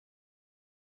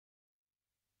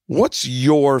What's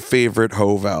your favorite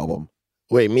Hove album?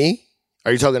 Wait, me?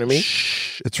 Are you talking to me?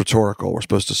 Shh, it's rhetorical. We're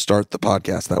supposed to start the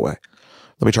podcast that way.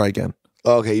 Let me try again.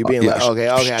 Okay, you being okay.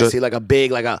 I see like a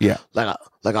big, like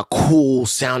a cool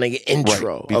sounding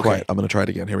intro. Right. Be quiet. I'm gonna try it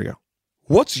again. Here we go.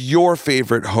 What's your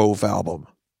favorite Hove album?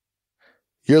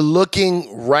 You're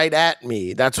looking right at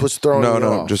me. That's what's throwing me off.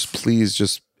 No. Just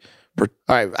please, All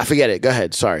right, I forget it. Go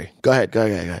ahead. Sorry. Go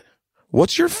ahead.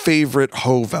 What's your favorite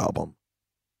Hove album?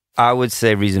 I would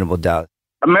say Reasonable Doubt.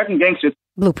 American Gangster.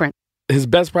 Blueprint. His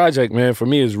best project, man, for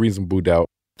me is Reasonable Doubt.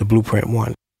 The Blueprint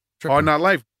one. Hard Not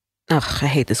Life. Ugh, I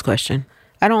hate this question.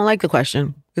 I don't like the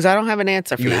question because I don't have an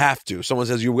answer for you. You have to. Someone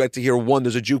says you get to hear one.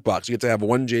 There's a jukebox. You get to have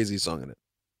one Jay-Z song in it.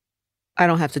 I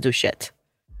don't have to do shit.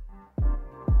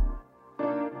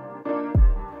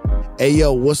 Hey,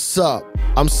 yo, what's up?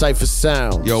 I'm Cypher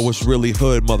Sounds. Yo, what's really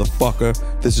hood,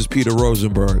 motherfucker? This is Peter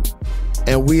Rosenberg.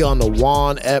 And we on the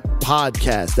Juan Ep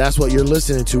podcast. That's what you're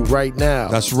listening to right now.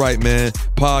 That's right, man.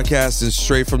 Podcasting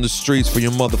straight from the streets for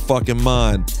your motherfucking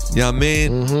mind. You know what I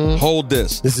mean? Mm-hmm. Hold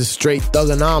this. This is straight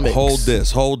thugonomics.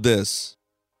 Hold this.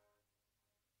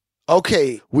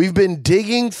 Okay, we've been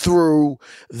digging through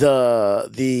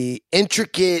the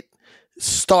intricate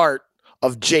start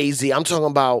of Jay-Z. I'm talking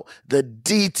about the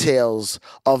details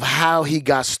of how he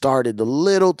got started, the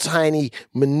little tiny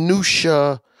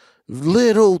minutia,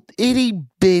 little itty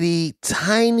bitty,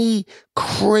 tiny,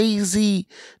 crazy,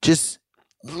 just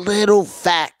little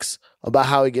facts about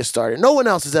how he gets started. No one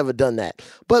else has ever done that.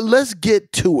 But let's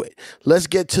get to it. Let's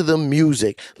get to the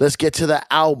music. Let's get to the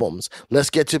albums. Let's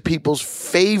get to people's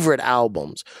favorite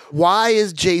albums. Why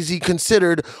is Jay-Z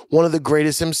considered one of the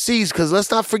greatest MCs? Because let's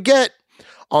not forget,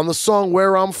 on the song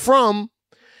Where I'm From,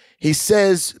 he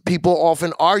says people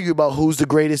often argue about who's the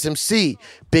greatest MC,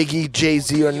 Biggie,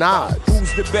 Jay-Z, or Nas.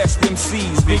 Who's the best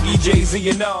MCs, Biggie, Jay-Z,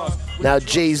 and Nas? Now,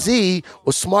 Jay-Z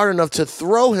was smart enough to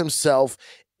throw himself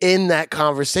in that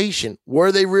conversation.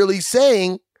 Were they really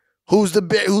saying who's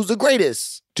the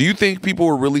greatest? Do you think people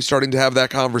were really starting to have that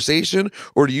conversation,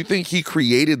 or do you think he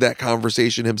created that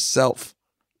conversation himself?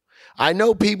 I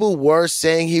know people were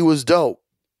saying he was dope.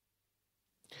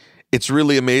 It's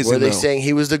really amazing. Were they saying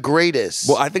he was the greatest?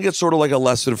 Well, I think it's sort of like a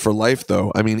lesson for life,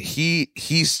 though. I mean, he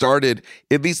started,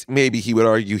 at least maybe he would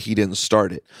argue he didn't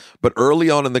start it, but early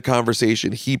on in the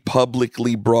conversation, he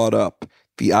publicly brought up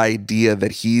the idea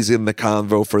that he's in the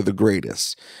convo for the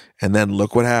greatest. And then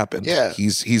look what happened. Yeah.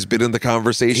 He's been in the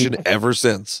conversation ever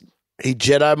since. He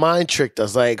Jedi mind tricked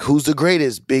us. Like, who's the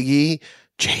greatest? Biggie,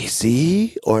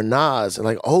 Jay-Z, or Nas? And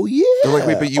like, oh yeah. They're like,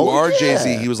 wait, but you are yeah.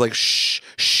 Jay-Z. He was like, shh.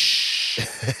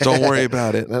 Don't worry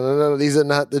about it. No. These are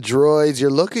not the droids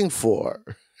you're looking for.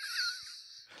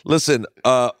 Listen,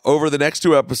 over the next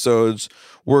 2 episodes,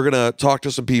 we're going to talk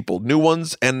to some people, new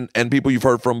ones and people you've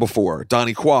heard from before.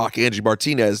 Donnie Kwok, Angie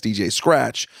Martinez, DJ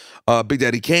Scratch, Big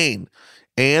Daddy Kane,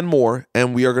 and more.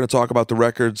 And we are going to talk about the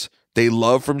records they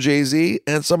love from Jay-Z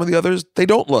and some of the others they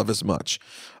don't love as much.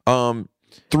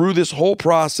 Through this whole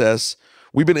process,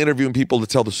 we've been interviewing people to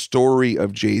tell the story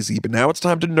of Jay-Z, but now it's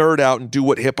time to nerd out and do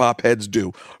what hip-hop heads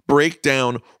do. Break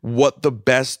down what the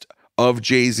best of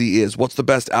Jay-Z is. What's the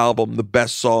best album, the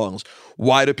best songs?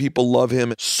 Why do people love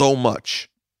him so much?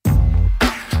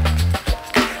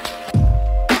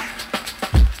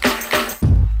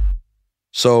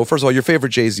 So, first of all, your favorite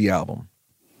Jay-Z album?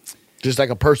 Just like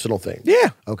a personal thing.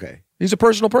 Yeah. Okay. He's a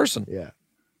personal person. Yeah.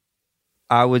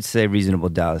 I would say Reasonable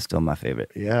Doubt is still my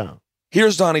favorite. Yeah.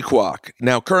 Here's Donnie Kwok.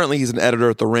 Now, currently he's an editor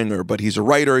at The Ringer, but he's a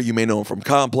writer. You may know him from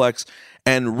Complex.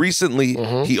 And recently,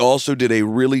 he also did a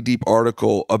really deep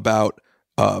article about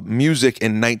music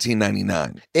in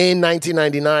 1999. In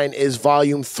 1999 is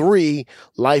Volume 3,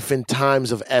 Life and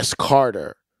Times of S.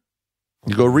 Carter.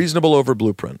 You go Reasonable over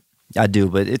Blueprint. I do,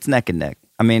 but it's neck and neck.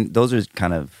 I mean, those are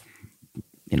kind of,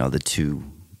 the two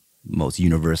most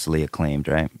universally acclaimed,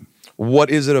 right? What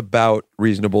is it about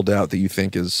Reasonable Doubt that you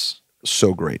think is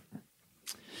so great?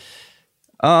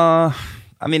 I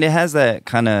mean, it has that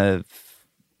kind of,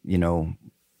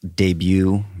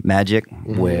 debut magic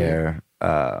where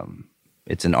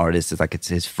it's an artist. It's like it's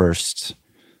his first,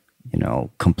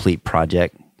 complete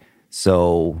project.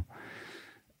 So,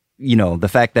 the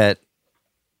fact that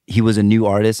he was a new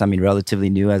artist, I mean, relatively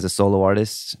new as a solo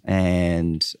artist.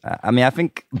 And I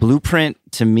think Blueprint,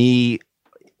 to me,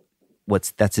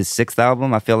 that's his 6th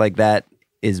album. I feel like that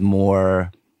is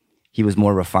he was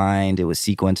more refined. It was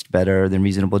sequenced better than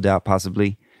Reasonable Doubt,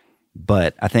 possibly.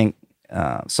 But I think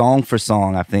song for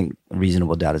song, I think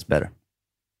Reasonable Doubt is better.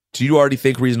 Do you already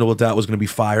think Reasonable Doubt was going to be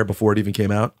fire before it even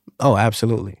came out? Oh,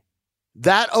 absolutely.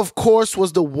 That, of course,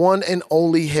 was the one and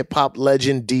only hip-hop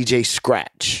legend DJ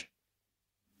Scratch.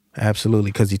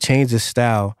 Absolutely, because he changed his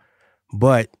style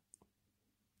but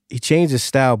he changed his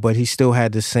style, but he still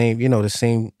had the same, the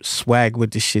same swag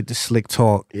with the shit, the slick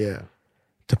talk. Yeah.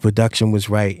 The production was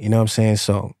right. You know what I'm saying?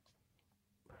 So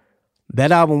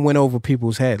that album went over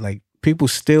people's head. Like, people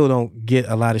still don't get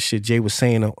a lot of shit Jay was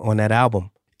saying on that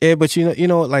album. Yeah, but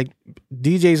like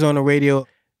DJs on the radio,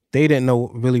 they didn't know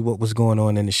really what was going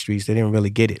on in the streets. They didn't really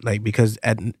get it. Like, because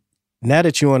now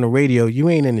that you're on the radio, you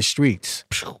ain't in the streets.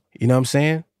 You know what I'm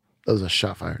saying? That was a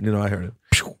shot fired. I heard it.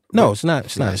 No, it's not.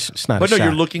 It's not a shot. But no,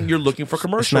 you're looking for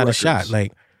commercial. It's not records. a shot.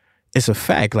 Like, it's a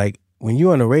fact. Like, when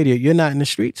you're on the radio, you're not in the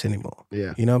streets anymore.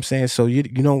 Yeah. You know what I'm saying? So you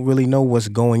don't really know what's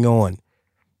going on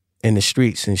in the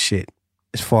streets and shit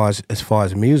as far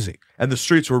as music. And the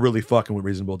streets were really fucking with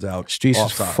Reasonable Doubt. Streets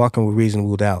was fucking with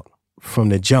Reasonable Doubt from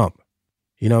the jump.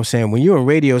 You know what I'm saying? When you're in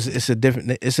radio, it's a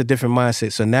different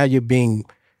mindset. So now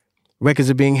records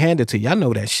are being handed to you. I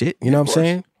know that shit. You know what I'm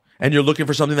saying? And you're looking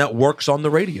for something that works on the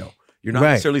radio. You're not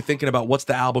Right. necessarily thinking about what's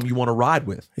the album you want to ride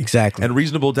with. Exactly. And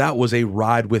Reasonable Doubt was a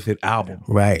ride with it album.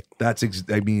 Right. That's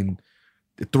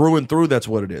through and through, that's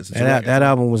what it is. And that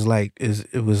album was like,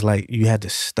 it was like you had to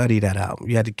study that album.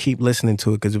 You had to keep listening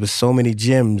to it because there was so many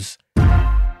gems.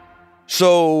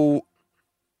 So,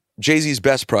 Jay-Z's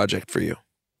best project for you?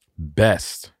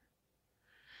 Best.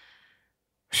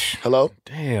 Hello?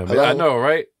 Damn, Hello? I know,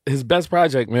 right? His best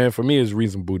project, man, for me is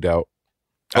Reasonable Doubt.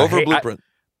 Over Blueprint.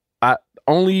 I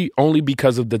only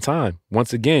because of the time.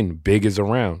 Once again, Big is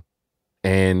around,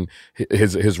 and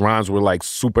his rhymes were like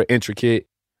super intricate.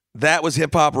 That was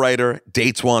hip hop writer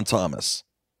Datewan Thomas.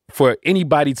 For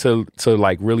anybody to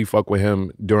like really fuck with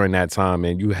him during that time,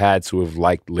 and you had to have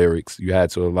liked lyrics. You had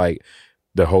to have liked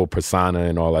the whole persona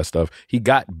and all that stuff. He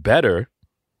got better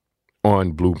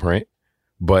on Blueprint,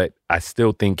 but I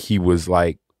still think he was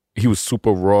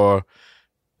super raw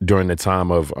during the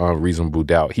time of Reasonable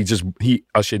Doubt. He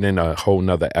ushered in a whole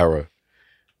nother era,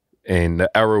 and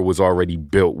the era was already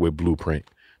built with Blueprint.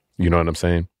 You know what I'm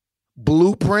saying?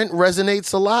 Blueprint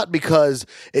resonates a lot because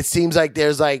it seems like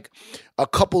there's like a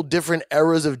couple different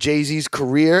eras of Jay-Z's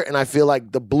career, and I feel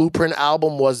like the Blueprint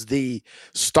album was the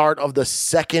start of the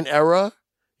second era.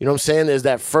 You know what I'm saying? There's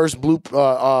that first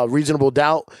Reasonable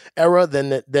Doubt era, then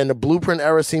the Blueprint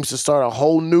era seems to start a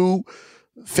whole new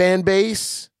fan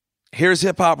base. Here's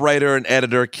hip hop writer and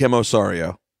editor Kim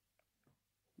Osorio.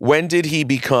 When did he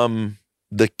become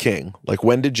the king? Like,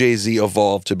 when did Jay-Z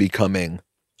evolve to becoming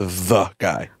the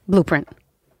guy? Blueprint.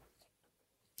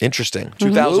 Interesting.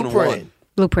 2001.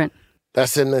 Blueprint.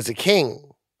 That's him as a king.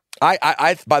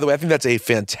 I by the way, I think that's a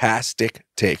fantastic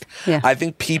take. Yeah. I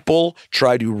think people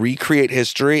try to recreate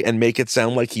history and make it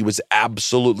sound like he was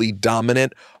absolutely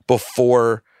dominant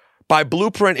before. By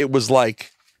Blueprint, it was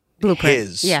like Blueprint.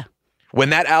 his. Yeah.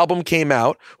 When that album came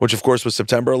out, which of course was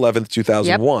September 11th,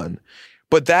 2001,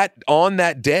 but on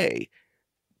that day,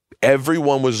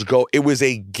 everyone was it was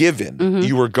a given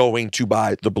you were going to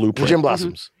buy the Blueprint. The Gin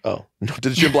Blossoms. Oh. No,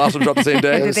 did the Gin Blossoms drop the same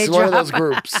day? It's one of those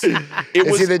groups.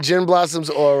 It's either Gin Blossoms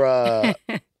or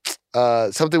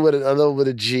something with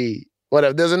a G.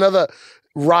 Whatever. There's another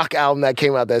rock album that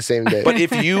came out that same day. But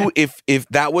if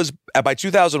that was by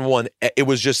 2001, it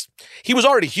was just he was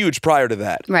already huge prior to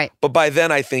that. Right. But by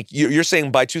then, I think you're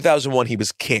saying by 2001 he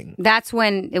was king. That's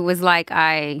when it was like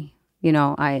I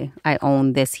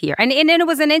own this here. And it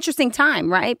was an interesting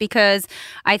time, right? Because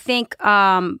I think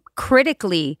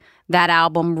critically that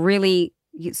album really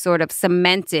sort of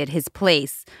cemented his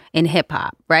place in hip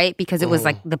hop, right? Because it was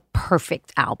like the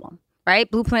perfect album, right?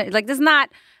 Blueprint, like there's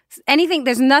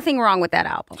nothing wrong with that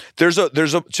album. There's a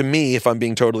to me, if I'm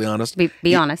being totally honest.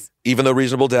 Be honest. Even though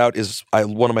Reasonable Doubt is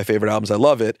one of my favorite albums, I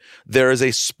love it. There is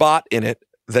a spot in it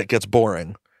that gets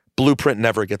boring. Blueprint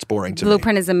never gets boring to me.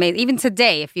 Blueprint is amazing. Even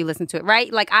today, if you listen to it,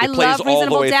 right? Like I plays love all the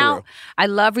Reasonable way Doubt. through. I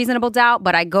love Reasonable Doubt,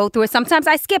 but I go through it. Sometimes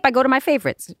I skip. I go to my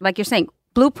favorites. Like you're saying,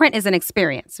 Blueprint is an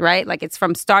experience, right? Like it's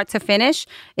from start to finish.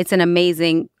 It's an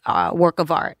amazing work of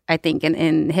art, I think,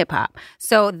 in hip hop.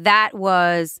 So that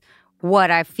was what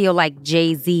I feel like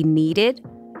Jay-Z needed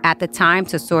at the time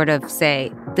to sort of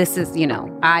say, this is,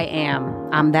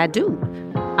 I'm that dude.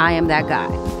 I am that guy.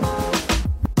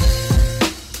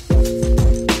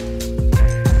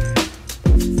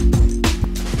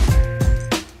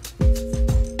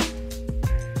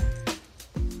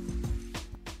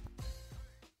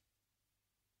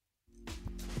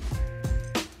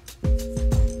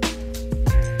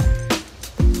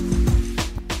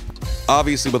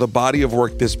 Obviously, with a body of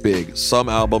work this big, some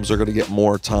albums are going to get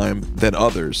more time than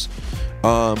others.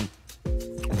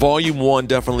 Volume 1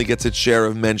 definitely gets its share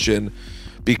of mention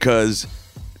because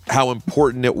how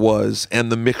important it was and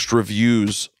the mixed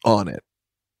reviews on it.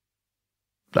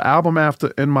 The album after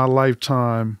In My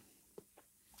Lifetime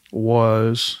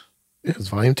was Yeah, it's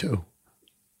volume 2.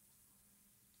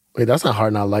 Wait, that's not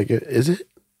Hard Not Like It, is it?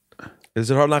 Is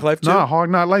it Hard Knock Life too? Nah, Hard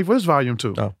Knock Life was volume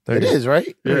 2. Oh, there It you go. is,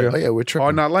 right? Yeah. Oh, yeah, we're tripping.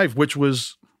 Hard Knock Life,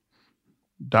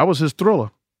 that was his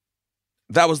Thriller.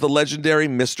 That was the legendary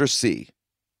Mr. C.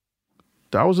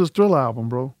 That was his Thriller album,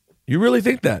 bro. You really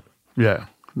think that? Yeah,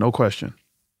 no question.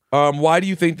 Why do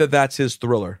you think that that's his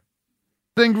Thriller?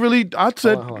 I think really, I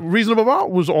said Hold on. Reasonable Doubt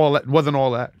wasn't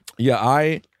all that. Yeah,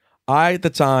 I at the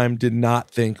time did not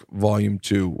think Volume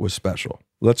 2 was special.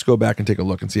 Let's go back and take a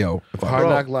look and see how. Hard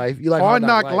Knock Life. You like Hard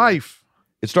Knock Life.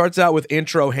 It starts out with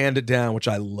intro, Hand It Down, which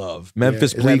I love.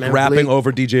 Memphis Is that Bleak Memphis rapping Bleak?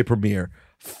 over DJ Premier.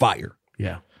 Fire.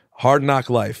 Yeah. Hard Knock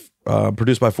Life,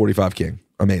 produced by 45 King.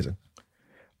 Amazing.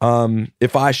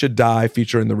 If I Should Die,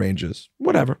 featuring The Ranges.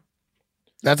 Whatever.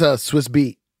 That's a Swiss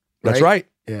beat. That's right.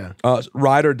 Yeah.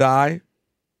 Ride or Die.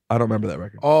 I don't remember that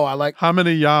record. Oh, I like. How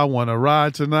many of y'all want to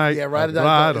ride tonight? Yeah, Ride or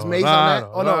Die. Is Mace on that?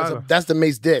 Oh no, that's the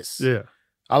Mace diss. Yeah.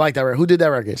 I like that record. Who did that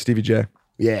record? Stevie J.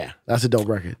 Yeah, that's a dope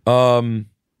record.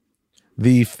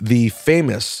 The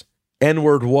famous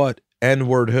N-word what?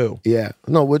 N-word who? Yeah.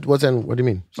 No, what's in? What do you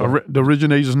mean? The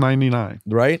Originator's 99.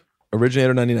 Right?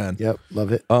 Originator 99. Yep,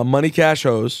 love it. Money Cash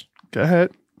Hose. Go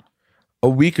ahead. A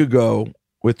Week Ago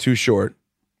with Too Short.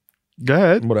 Go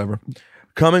ahead. Whatever.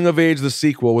 Coming of Age, the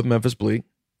sequel with Memphis Bleak.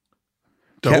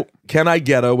 Dope. Can I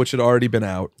Ghetto, which had already been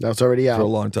out That's already for a out.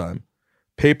 long time.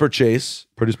 Paper Chase,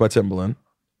 produced by Timbaland.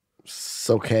 It's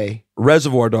okay.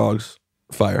 Reservoir Dogs,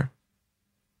 fire.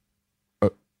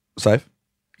 Syph?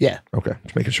 Yeah. Okay,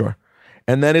 just making sure.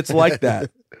 And then It's Like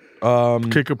That.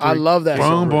 Kid Capri. I love that Boom,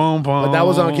 song. boom, boom. But that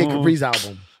was on Kid Capri's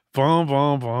album. Boom,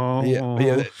 boom, boom.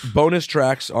 Yeah. Bonus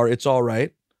tracks are It's All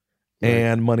Right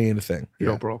and Money Ain't a Thing.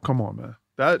 Yo, bro, come on, man.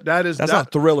 That's That's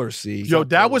not Thriller, C. Yo,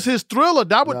 that was his Thriller.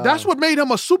 That's what made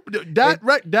him a super. That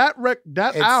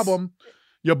album,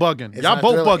 you're bugging. It's Y'all not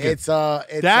both Thriller. bugging. It's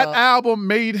that album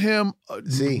made him a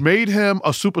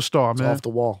superstar, man. off the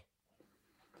wall.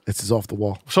 It's off the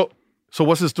wall. So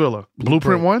what's his Thriller?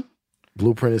 Blueprint 1?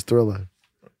 Blueprint is Thriller.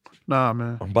 Nah,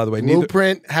 man. Oh, by the way,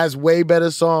 Blueprint has way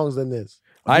better songs than this.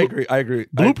 I agree.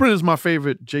 Blueprint is my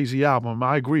favorite Jay-Z album.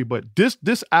 I agree, but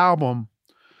this album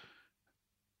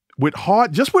with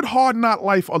Hard Knock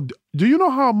Life. Do you know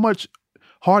how much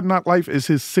Hard Knock Life is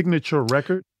his signature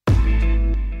record?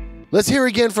 Let's hear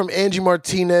again from Angie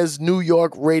Martinez, New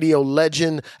York radio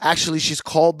legend. Actually, she's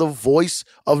called the voice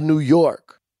of New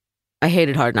York. I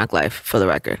hated Hard Knock Life, for the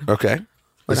record. Okay.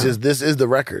 This is the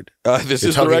record. This You're is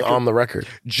the tugging record. on the record.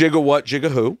 Jigga What, Jigga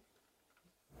Who.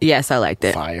 Yes, I liked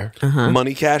it. Fire.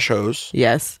 Money Cash Hose.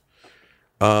 Yes.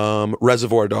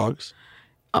 Reservoir Dogs.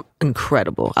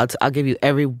 Incredible. I'll give you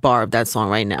every bar of that song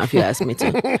right now if you ask me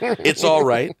to. It's All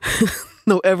Right.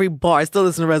 No, every bar. I still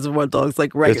listen to Reservoir Dogs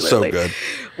like regularly. It's so good.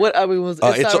 What other was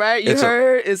It's All Right? You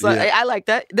heard? It's like I like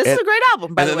that. This is a great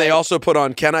album, by And the then way. they also put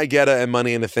on Can I Get It and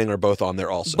Money and a Thing are both on there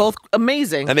also. Both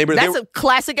amazing. And That's a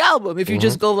classic album if you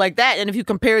just go like that. And if you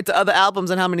compare it to other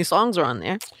albums and how many songs are on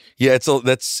there. Yeah,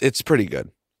 it's pretty good.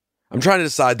 I'm trying to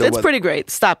decide though. It's pretty great.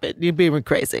 Stop it. You're being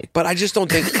crazy. But I just don't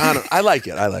think I like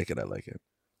it. I like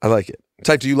it.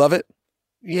 Type, do you love it?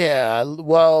 Yeah,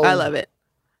 well, I love it.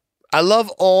 I love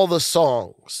all the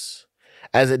songs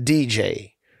as a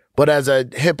DJ, but as a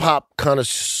hip hop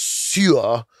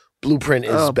connoisseur, Blueprint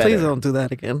is better. Please don't do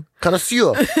that again.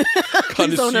 Connoisseur.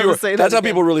 Please don't ever say that That's how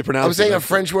again. people really pronounce it. I'm saying a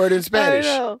French word in Spanish.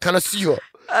 I know. Connoisseur.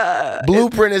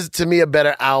 Blueprint is to me a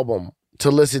better album to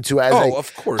listen to as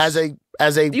of course. as You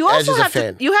just also a have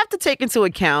fan. to take into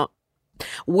account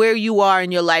where you are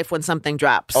in your life when something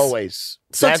drops. Always.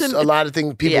 So That's to- a lot of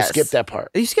things people Yes. skip that part.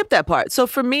 You skip that part. So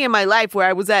for me in my life where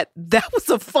I was at, that was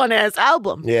a fun ass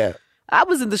album. Yeah. I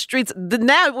was in the streets.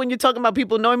 Now when you're talking about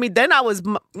people knowing me, then I was,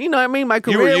 you know what I mean? My You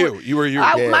career. were you. You were you.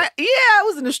 I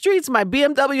was in the streets. My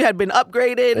BMW had been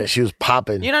upgraded. And she was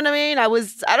popping. You know what I mean? I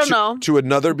don't know. To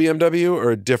another BMW or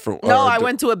a different? No, I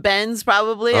went to a Benz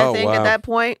probably, I Oh, think, wow. at that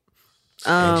point.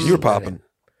 You were popping.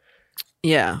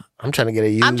 Yeah. I'm trying to get a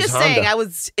used I'm just Honda.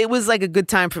 saying it was like a good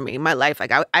time for me in my life.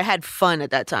 Like I had fun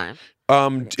at that time.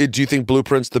 Do you think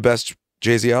Blueprint's the best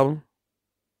Jay-Z album?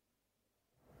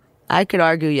 I could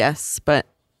argue yes, but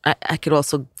I could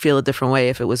also feel a different way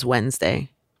if it was Wednesday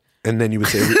And then you would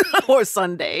say, or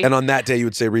Sunday. and on that day you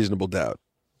would say Reasonable Doubt.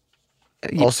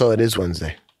 Also, it is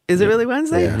Wednesday. Is it really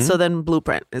Wednesday? Yeah. So then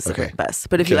Blueprint is Okay. the best.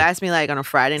 But if you Okay. ask me like on a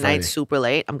Friday Friday. night super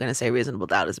late, I'm going to say Reasonable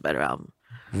Doubt is a better album.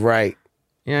 Right.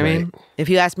 You know what I mean? If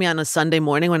you ask me on a Sunday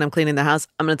morning when I'm cleaning the house,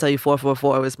 I'm going to tell you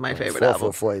 444 was my favorite album.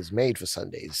 444 is made for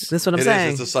Sundays. That's what I'm It is.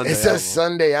 saying. It's a Sunday It's album. a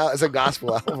Sunday out. It's a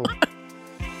gospel album.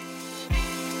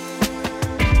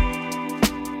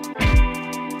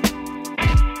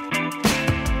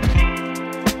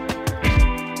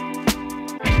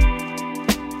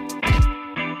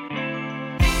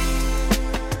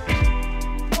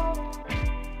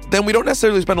 And we don't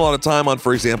necessarily spend a lot of time on,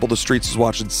 for example, the Streets is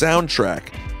Watching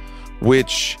soundtrack,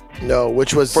 which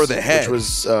was For the Head. which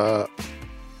was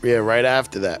right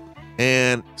after that.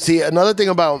 And see, another thing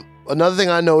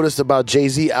I noticed about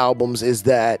Jay-Z albums is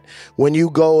that when you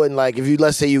go and like, if you,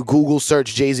 let's say you Google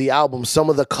search Jay-Z albums, some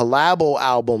of the collabo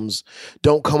albums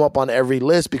don't come up on every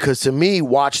list, because to me,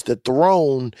 Watch the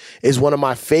Throne is one of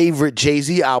my favorite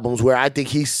Jay-Z albums, where I think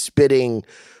he's spitting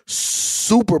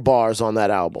super bars on that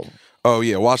album. oh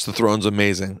yeah, Watch the Throne's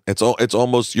amazing. It's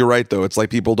almost, you're right though. It's like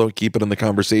people don't keep it in the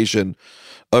conversation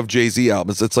of Jay-Z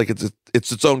albums. It's like it's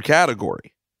its own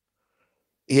category.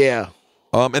 Yeah.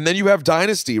 And then you have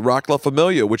Dynasty, Rock La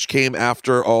Familia, which came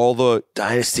after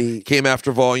came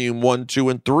after volume 1, 2,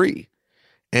 and 3.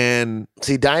 And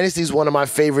see, Dynasty is one of my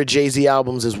favorite Jay-Z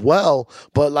albums as well.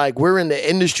 But like, we're in the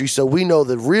industry, so we know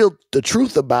the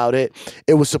truth about it.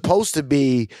 It was supposed to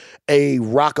be a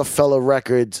Rockefeller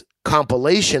Records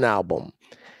compilation album.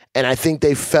 And I think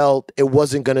they felt it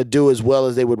wasn't going to do as well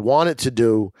as they would want it to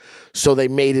do. So they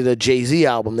made it a Jay-Z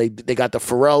album. They got the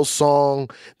Pharrell song.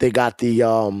 They got the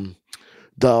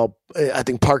I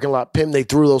think Parking Lot Pimp. They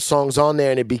threw those songs on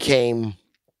there and it became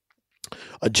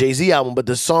a Jay-Z album. But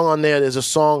the song on there's a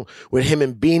song with him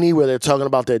and Beanie where they're talking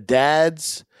about their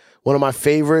dads. One of my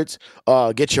favorites.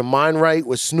 Get Your Mind Right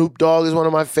with Snoop Dogg is one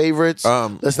of my favorites.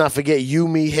 Let's not forget You,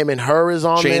 Me, Him, and Her is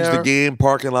on Change there. the Game,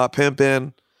 Parking Lot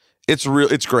Pimpin'. It's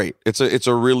great. It's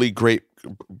a really great.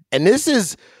 And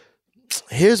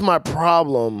here's my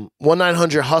problem.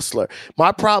 1-900 Hustler.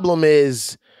 My problem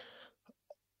is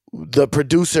the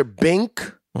producer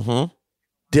Bink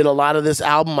did a lot of this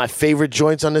album. My favorite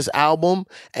joints on this album,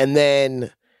 and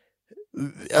then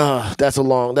that's a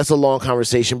long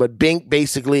conversation. But Bink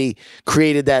basically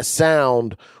created that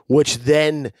sound, which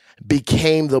then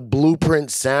became the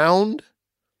Blueprint sound.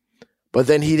 But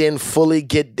then he didn't fully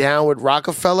get down with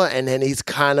Rockefeller, and then he's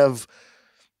kind of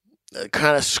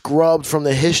scrubbed from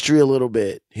the history a little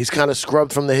bit. He's kind of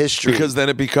scrubbed from the history. Because then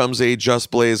it becomes a Just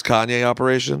Blaze Kanye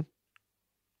operation?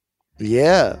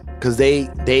 Yeah, because they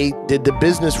did the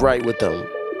business right with them,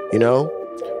 you know?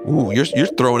 Ooh, you're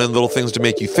throwing in little things to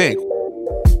make you think.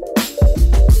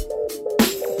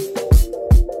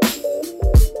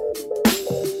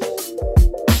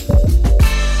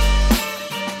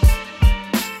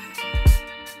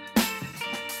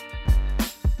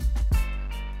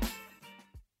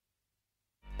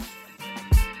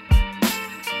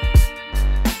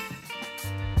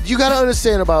 You got to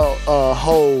understand about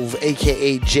Hove,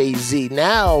 a.k.a. Jay-Z.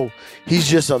 Now, he's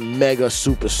just a mega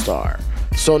superstar.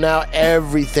 So now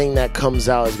everything that comes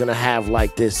out is going to have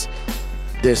like this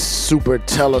super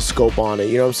telescope on it.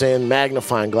 You know what I'm saying?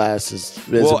 Magnifying glass is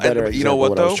a better example you know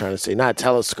what, I though? was trying to say. Not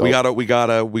telescope. We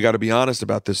gotta be honest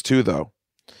about this too, though.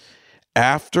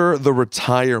 After the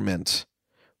retirement,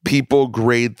 people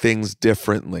grade things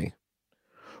differently.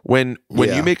 When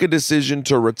you make a decision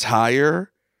to retire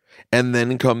and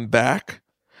then come back,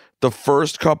 the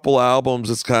first couple albums,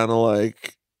 it's kind of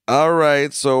like, all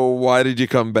right, so why did you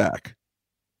come back?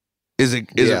 Is it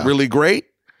really great?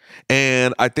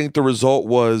 And I think the result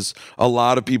was a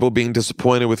lot of people being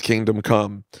disappointed with Kingdom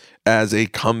Come as a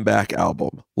comeback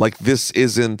album. Like, this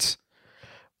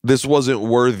wasn't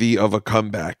worthy of a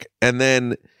comeback. And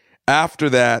then after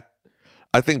that,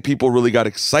 I think people really got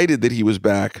excited that he was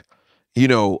back,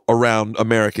 around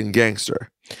American Gangster.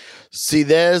 See,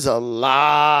 there's a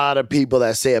lot of people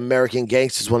that say American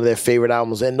Gangster is one of their favorite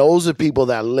albums, and those are people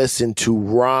that listen to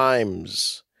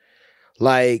rhymes.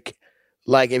 Like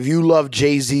if you love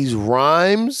Jay-Z's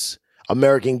rhymes,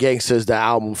 American Gangster is the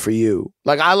album for you.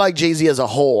 Like, I like Jay-Z as a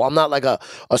whole. I'm not like a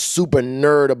super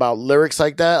nerd about lyrics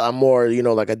like that. I'm more,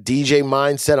 like a DJ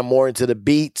mindset. I'm more into the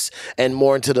beats and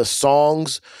more into the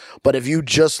songs. But if you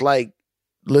just like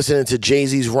listening to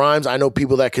Jay-Z's rhymes, I know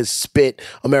people that could spit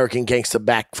American Gangster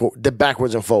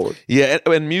backwards and forward. Yeah,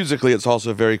 and musically, it's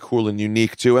also very cool and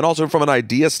unique too, and also from an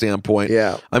idea standpoint.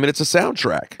 Yeah, I mean, it's a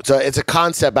soundtrack. It's a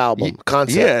concept album.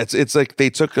 Yeah, it's like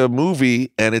they took a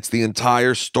movie and it's the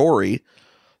entire story.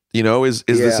 Is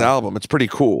this album? It's pretty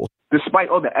cool. Despite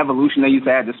all the evolution that he's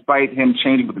had, despite him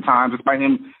changing with the times, despite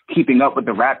him keeping up with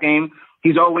the rap game,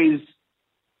 he's always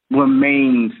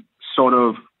remained sort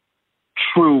of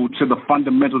true to the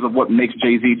fundamentals of what makes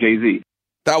Jay-Z Jay-Z.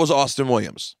 That was Austin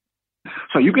Williams.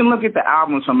 So you can look at the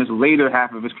albums from his later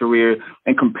half of his career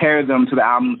and compare them to the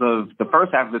albums of the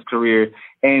first half of his career,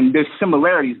 and there's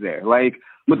similarities there. Like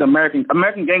with American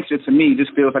Gangster, to me,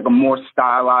 just feels like a more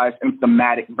stylized and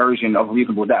thematic version of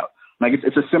Reasonable Doubt. Like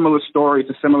it's a similar story, it's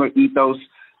a similar ethos.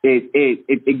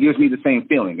 It gives me the same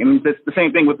feeling. And it's the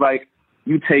same thing with, like,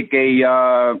 you take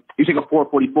a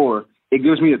 444 it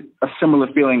gives me a similar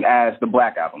feeling as the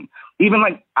Black Album. Even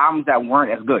like albums that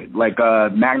weren't as good, like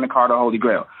Magna Carta, Holy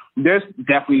Grail. There's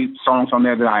definitely songs on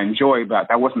there that I enjoy, but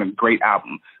that wasn't a great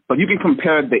album. But you can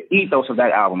compare the ethos of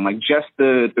that album, like just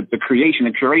the creation,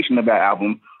 the curation of that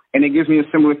album, and it gives me a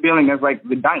similar feeling as like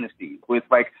the Dynasty, with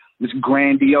like this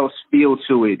grandiose feel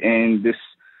to it and this,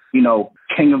 you know,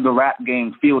 king of the rap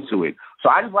game feel to it. So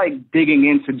I just like digging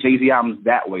into Jay-Z albums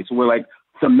that way. So we're like,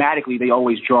 thematically, they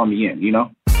always draw me in, you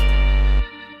know?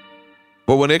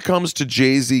 But when it comes to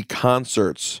Jay-Z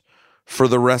concerts for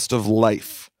the rest of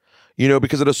life, you know,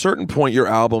 because at a certain point, your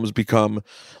albums become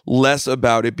less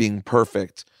about it being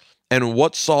perfect and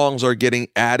what songs are getting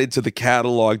added to the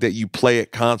catalog that you play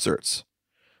at concerts.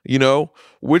 You know,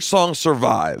 which songs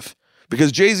survive?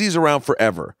 Because Jay-Z's around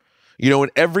forever. You know,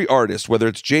 and every artist, whether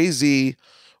it's Jay-Z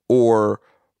or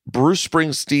Bruce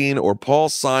Springsteen or Paul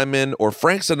Simon or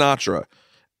Frank Sinatra,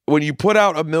 when you put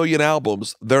out 1 million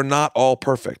albums, they're not all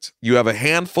perfect. You have a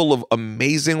handful of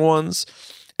amazing ones,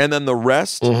 and then the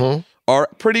rest are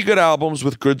pretty good albums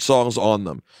with good songs on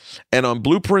them. And on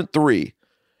Blueprint 3,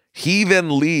 he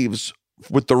then leaves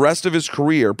with the rest of his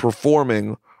career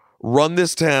performing Run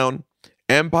This Town,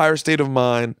 Empire State of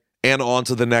Mind, and on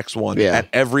to the next one at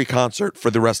every concert for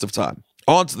the rest of time.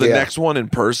 On to the next one in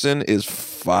person is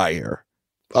fire.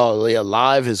 Oh, yeah,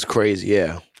 live is crazy,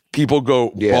 yeah. People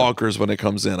go bonkers when it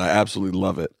comes in. I absolutely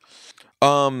love it.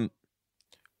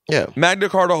 Yeah. Magna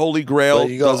Carta Holy Grail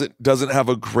doesn't have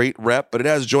a great rep, but it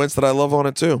has joints that I love on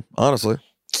it too, honestly.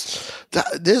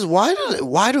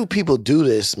 Why do people do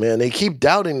this, man? They keep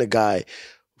doubting the guy.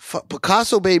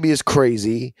 Picasso Baby is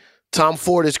crazy. Tom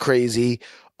Ford is crazy.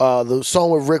 The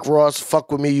song with Rick Ross,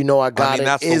 Fuck With Me, You Know I Got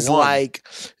It, is like,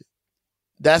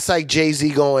 that's like Jay-Z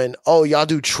going, oh, y'all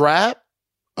do trap?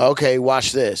 Okay,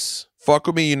 watch this. Fuck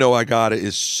With Me, You Know I Got It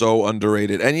is so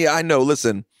underrated. And yeah, I know,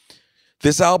 listen,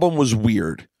 this album was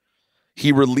weird.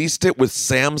 He released it with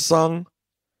Samsung.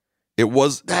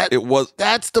 That's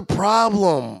the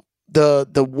problem.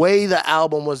 The way the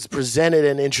album was presented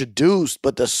and introduced,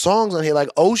 but the songs on here, like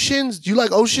Oceans, do you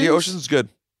like Oceans? Yeah, Oceans is good.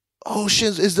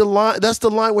 Oceans is the line. That's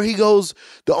the line where he goes,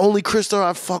 the only crystal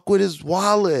I fuck with is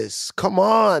Wallace. Come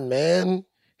on, man.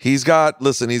 He's got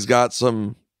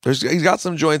some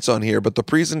joints on here, but the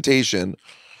presentation,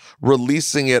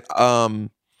 releasing it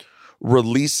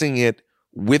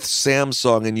with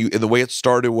Samsung, and the way it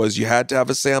started was you had to have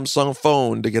a Samsung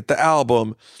phone to get the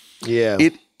album. Yeah.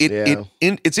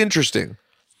 It's interesting.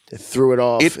 It threw it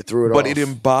off. But it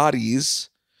embodies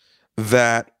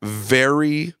that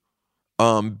very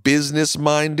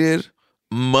business-minded,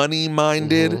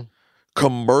 money-minded,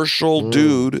 commercial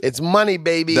dude. It's money,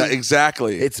 baby.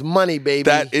 Exactly. It's money, baby.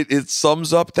 That it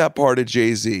sums up that part of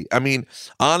Jay-Z. I mean,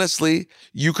 honestly,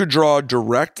 you could draw a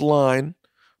direct line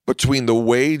between the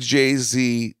way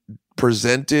Jay-Z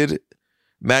presented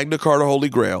Magna Carta Holy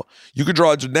Grail. You could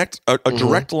draw a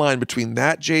direct line between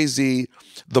that Jay-Z,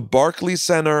 the Barclays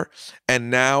Center,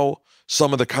 and now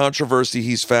some of the controversy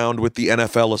he's found with the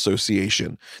NFL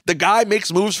Association. The guy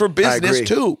makes moves for business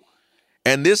too.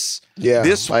 And this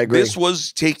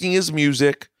was taking his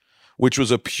music, which was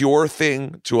a pure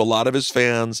thing to a lot of his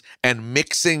fans, and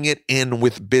mixing it in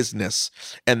with business.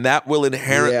 And that will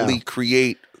inherently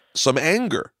create some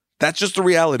anger. That's just the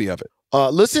reality of it.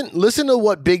 Listen to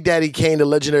what Big Daddy Kane, the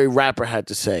legendary rapper, had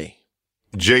to say.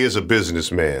 Jay is a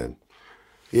businessman.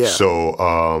 Yeah. So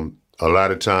a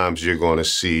lot of times you're going to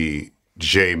see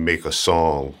Jay make a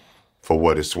song for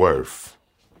what it's worth.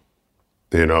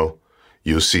 You know,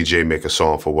 you'll see Jay make a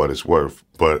song for what it's worth.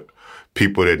 But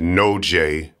people that know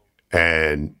Jay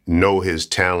and know his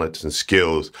talents and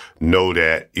skills know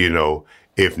that, you know,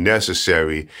 if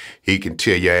necessary, he can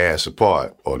tear your ass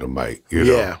apart on the mic, you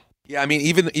know? Yeah, I mean,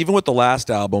 even with the last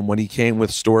album, when he came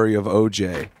with Story of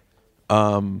OJ,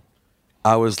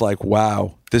 I was like,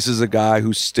 wow, this is a guy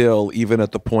who's still, even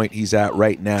at the point he's at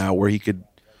right now, where he could,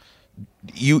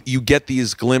 you get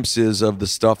these glimpses of the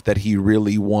stuff that he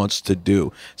really wants to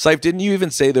do. Syfe, didn't you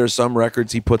even say there's some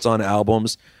records he puts on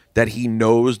albums that he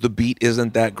knows the beat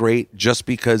isn't that great just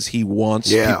because he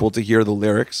wants people to hear the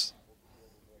lyrics?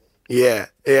 Yeah,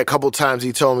 a couple times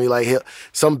he told me like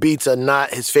some beats are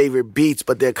not his favorite beats,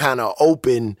 but they're kind of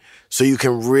open so you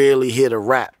can really hear the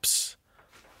raps.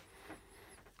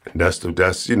 That's the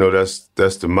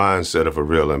mindset of a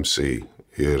real MC,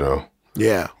 you know.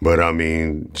 Yeah. But I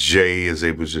mean, Jay is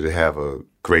able to have a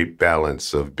great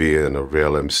balance of being a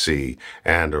real MC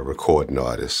and a recording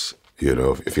artist, you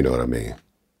know, if you know what I mean.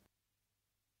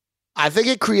 I think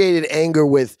it created anger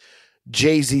with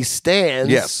Jay-Z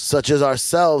stans, such as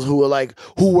ourselves, who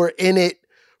were in it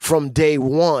from day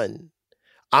one.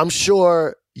 I'm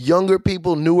sure younger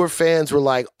people, newer fans were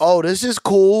like, oh, this is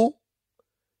cool.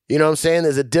 You know what I'm saying?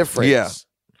 There's a difference. Yeah.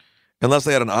 Unless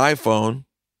they had an iPhone,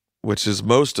 which is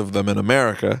most of them in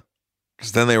America,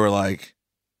 because then they were like,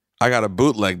 I got to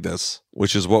bootleg this,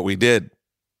 which is what we did.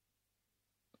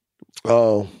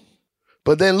 Oh.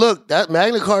 But then look, that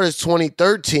Magna Carta is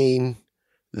 2013.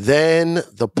 Then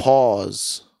the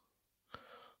pause.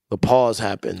 The pause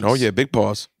happens. Oh, yeah, big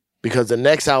pause. Because the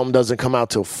next album doesn't come out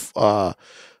till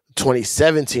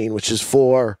 2017, which is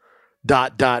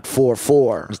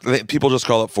 4.44. People just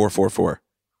call it 444.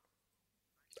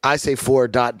 I say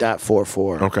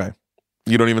 4.44. Okay.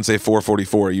 You don't even say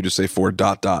 444. You just say 4.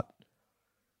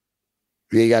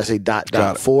 Yeah, you gotta say dot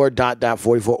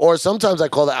 4.44. Or sometimes I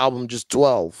call the album just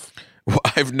 12. Well,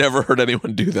 I've never heard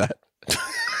anyone do that.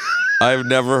 I've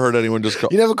never heard anyone just call.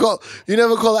 You never call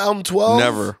the album 12?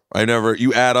 Never. I never.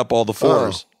 You add up all the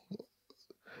 4s.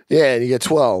 Yeah, and you get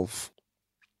 12.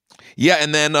 Yeah,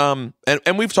 and then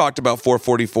and we've talked about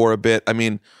 444 a bit. I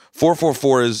mean,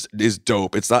 444 is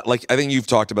dope. It's not like, I think you've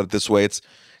talked about it this way. It's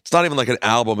not even like an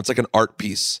album. It's like an art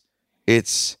piece.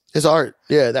 It's art.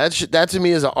 Yeah, that to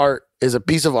me is a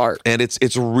piece of art. And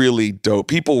it's really dope.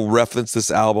 People reference this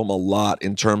album a lot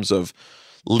in terms of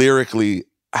lyrically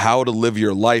how to live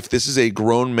your life. This is a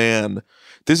grown man.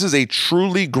 This is a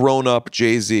truly grown-up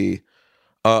Jay-Z,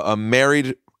 a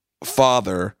married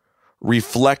father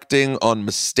reflecting on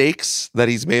mistakes that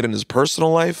he's made in his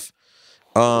personal life,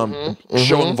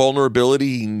 showing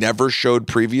vulnerability he never showed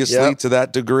previously to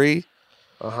that degree.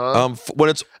 When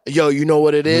it's you know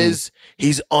what it is?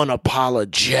 He's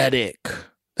unapologetic.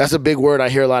 That's a big word I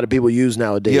hear a lot of people use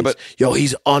nowadays. Yeah, but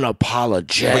he's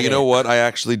unapologetic. But you know what? I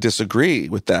actually disagree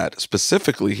with that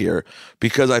specifically here,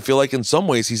 because I feel like in some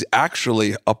ways he's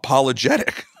actually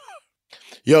apologetic.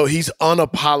 He's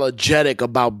unapologetic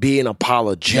about being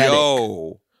apologetic.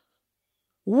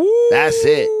 Woo. That's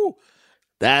it.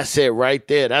 That's it right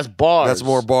there. That's bars. That's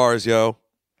more bars, yo.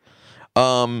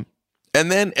 And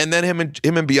then him and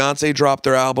Beyonce dropped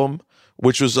their album,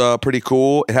 which was pretty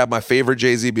cool. It had my favorite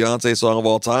Jay-Z Beyonce song of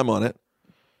all time on it.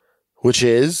 Which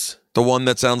is? The one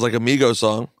that sounds like a Migos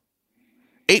song.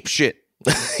 Ape Shit.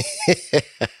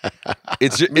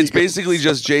 It's basically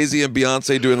just Jay-Z and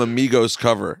Beyonce doing the Migos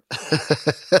cover.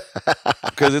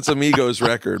 Because it's a Migos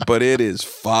record, but it is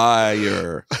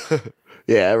fire.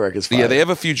 Yeah, that record's fire. Yeah, they have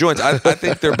a few joints. I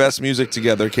think their best music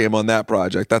together came on that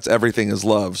project. That's Everything Is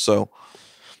Love. So,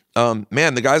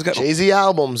 man, the guy's got Jay-Z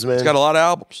albums, man. He's got a lot of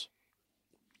albums.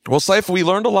 Well, Cypher, we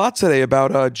learned a lot today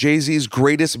about Jay-Z's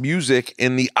greatest music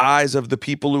in the eyes of the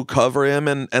people who cover him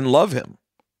and love him.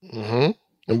 Mm-hmm.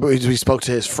 And we spoke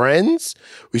to his friends.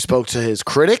 We spoke to his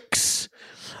critics.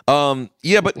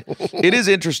 Yeah, but it is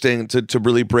interesting to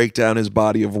really break down his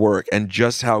body of work and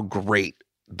just how great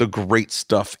the great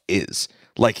stuff is.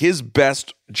 Like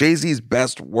Jay-Z's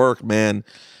best work, man.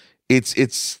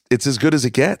 It's as good as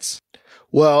it gets.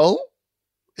 Well,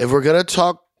 if we're gonna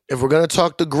talk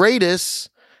the greatest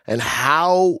and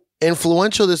how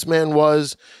influential this man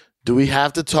was, do we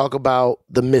have to talk about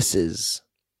the misses?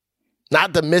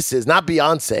 Not the misses, not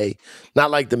Beyonce,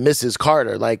 not like the Mrs.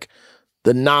 Carter, like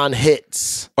the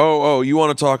non-hits. Oh, you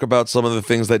want to talk about some of the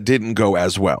things that didn't go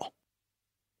as well?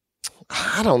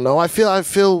 I don't know. I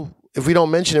feel if we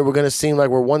don't mention it, we're gonna seem like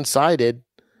we're one-sided.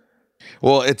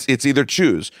 Well, it's either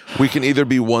choose. We can either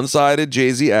be one-sided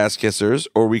Jay-Z ass kissers,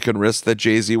 or we can risk that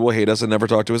Jay-Z will hate us and never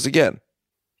talk to us again.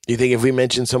 You think if we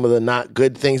mention some of the not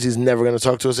good things, he's never going to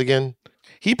talk to us again?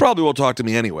 He probably won't talk to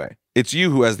me anyway. It's you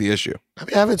who has the issue. I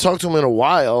mean, I haven't talked to him in a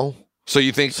while. So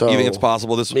you think it's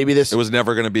possible it was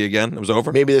never going to be again? It was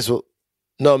over? Maybe this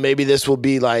will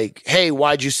be like, hey,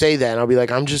 why'd you say that? And I'll be like,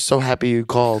 I'm just so happy you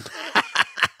called.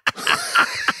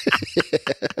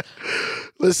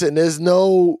 Listen, there's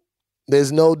no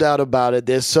doubt about it.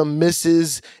 There's some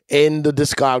misses in the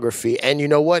discography. And you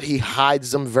know what? He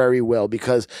hides them very well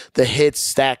because the hits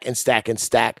stack and stack and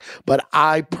stack. But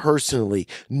I personally,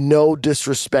 no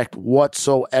disrespect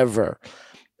whatsoever,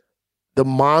 the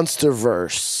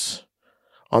Monsterverse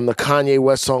on the Kanye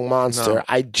West song Monster, no.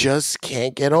 I just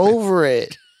can't get over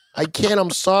it. I can't. I'm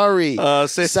sorry.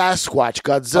 Sasquatch,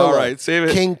 Godzilla, all right, save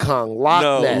it. King Kong,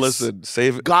 Loch Ness. No, listen,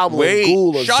 save it. Goblin,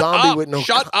 Ghoul, a zombie with no...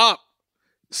 Shut up.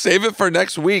 Save it for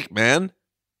next week, man.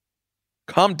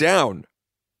 Calm down.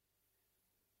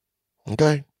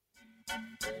 Okay.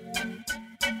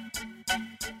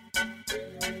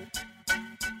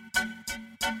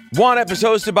 One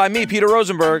episode hosted by me, Peter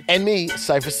Rosenberg. And me,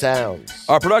 Cypher Sounds.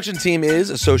 Our production team is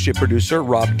associate producer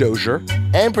Rob Dozier.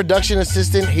 And production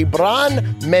assistant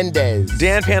Gibran Mendez.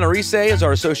 Dan Panarese is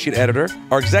our associate editor.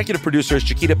 Our executive producer is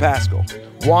Chiquita Pascal.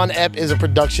 Juan Ep is a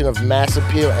production of Mass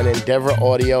Appeal and Endeavor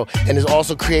Audio and is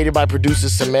also created by producer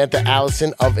Samantha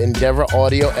Allison of Endeavor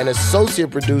Audio and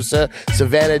associate producer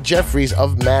Savannah Jeffries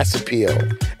of Mass Appeal.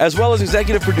 As well as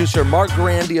executive producer Mark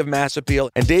Grandy of Mass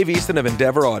Appeal and Dave Easton of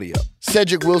Endeavor Audio.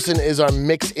 Cedric Wilson is our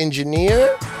mix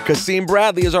engineer. Kasim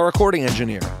Bradley is our recording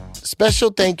engineer. Special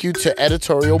thank you to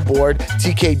editorial board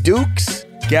TK Dukes,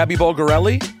 Gabby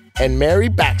Bulgarelli, and Mary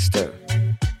Baxter.